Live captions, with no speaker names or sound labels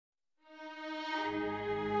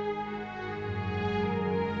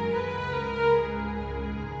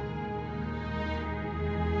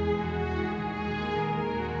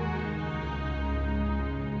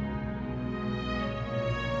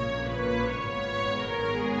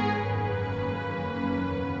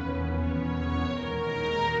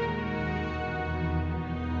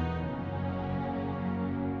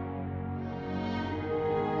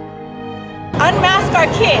our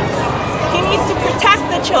kids. He needs to protect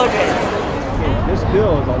the children. This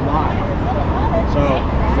bill is a lie. So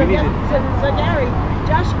we need to... So Gary,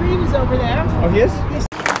 Josh Green is over there. Oh, he is?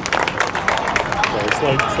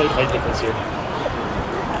 Sorry, slight height difference here.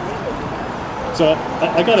 So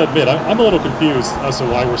I gotta admit, I'm a little confused as to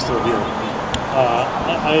why we're still here.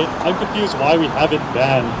 I'm confused why we haven't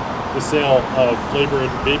banned the sale of flavored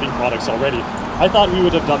vaping products already. I thought we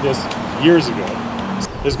would have done this years ago.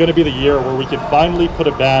 There's going to be the year where we can finally put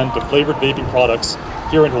a ban to flavored vaping products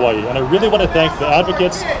here in Hawaii. And I really want to thank the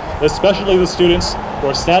advocates, especially the students who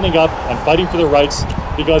are standing up and fighting for their rights,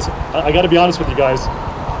 because I got to be honest with you guys,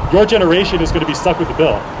 your generation is going to be stuck with the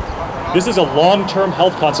bill. This is a long-term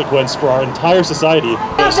health consequence for our entire society.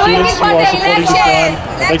 The students who are supporting this ban,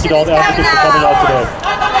 and thank you to all the advocates for coming out today.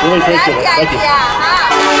 Really appreciate it. Thank you.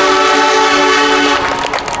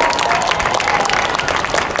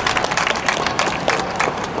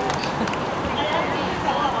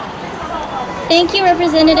 Thank you,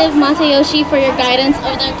 Representative Matayoshi, for your guidance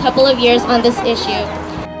over the couple of years on this issue.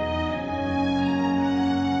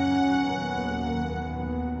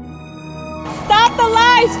 Stop the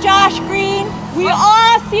lies, Josh Green. We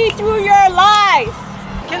all see through your lies.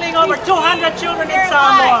 Killing over 200 children in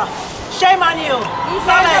Samoa. Shame on you. He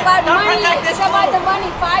says about money. It's about the money.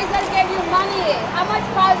 Pfizer gave you money. How much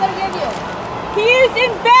Pfizer gave you? He is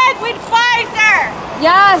in bed with Pfizer.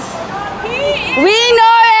 Yes. We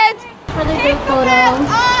know it. For the Take group the photo. mask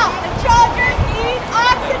off. The children need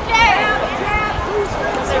oxygen.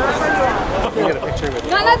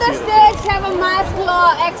 None of the states have a mask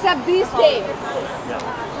law except these states,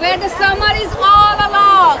 where the summer is all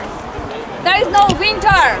along. There is no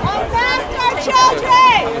winter. Unmask our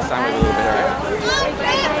children.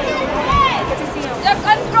 The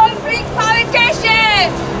control freak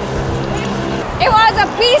politicians. It was a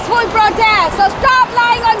peaceful protest, so stop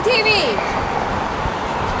lying on TV.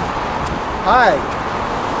 Hi.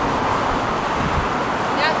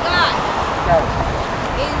 That guy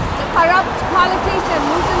is the corrupt politician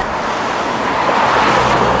who's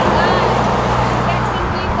taxing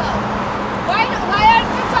people. Why aren't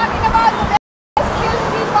you talking about the killed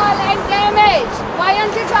people and damage? Why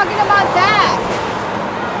aren't you talking about that?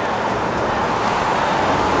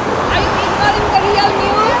 Are you ignoring the real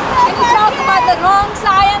news? Can you talk about the wrong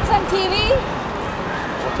science on TV?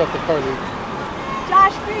 What's up the Carly?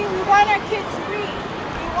 Josh Green, we want our kids free.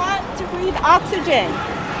 We want to breathe oxygen.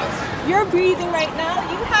 You're breathing right now.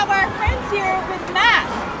 You have our friends here with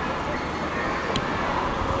masks.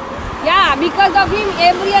 Yeah, because of him,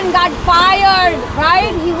 Adrian got fired,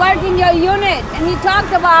 right? He worked in your unit, and he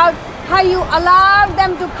talked about how you allowed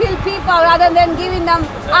them to kill people rather than giving them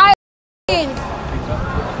vaccines.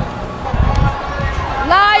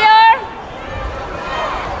 Liar!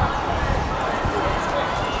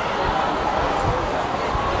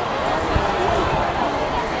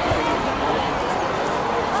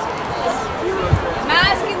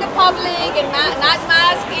 Mask in the public and not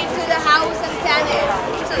mask into the house and Senate.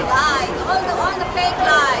 It's a lie. All the fake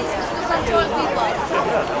lies just to control people.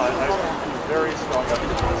 Very strong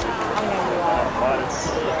evidence.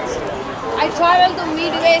 I traveled to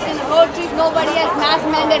Midwest in a road trip. Nobody has mask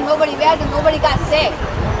mandate, nobody wears and nobody got sick.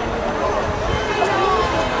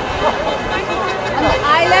 On the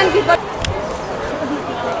island, people.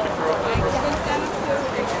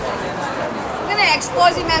 We're gonna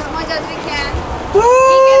expose him as much as we can. He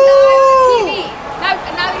can lie on TV.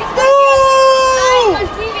 Now he's lying on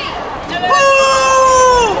TV.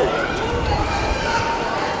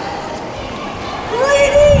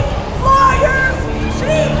 Greedy liars,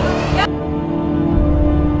 cheat.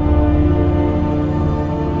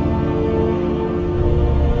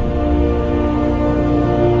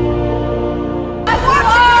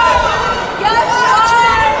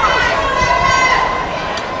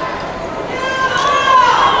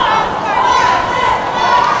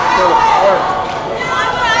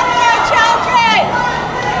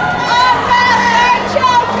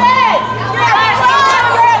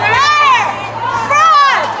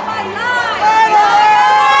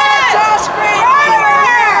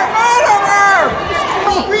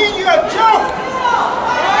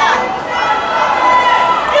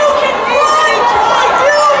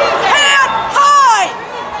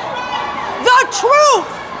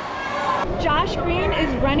 Josh Green is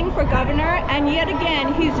running for governor, and yet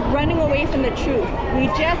again he's running away from the truth. We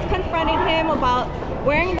just confronted him about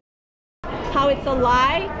wearing the how it's a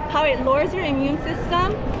lie, how it lowers your immune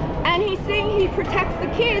system, and he's saying he protects the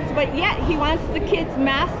kids, but yet he wants the kids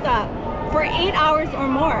masked up for 8 hours or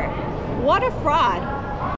more. What a fraud.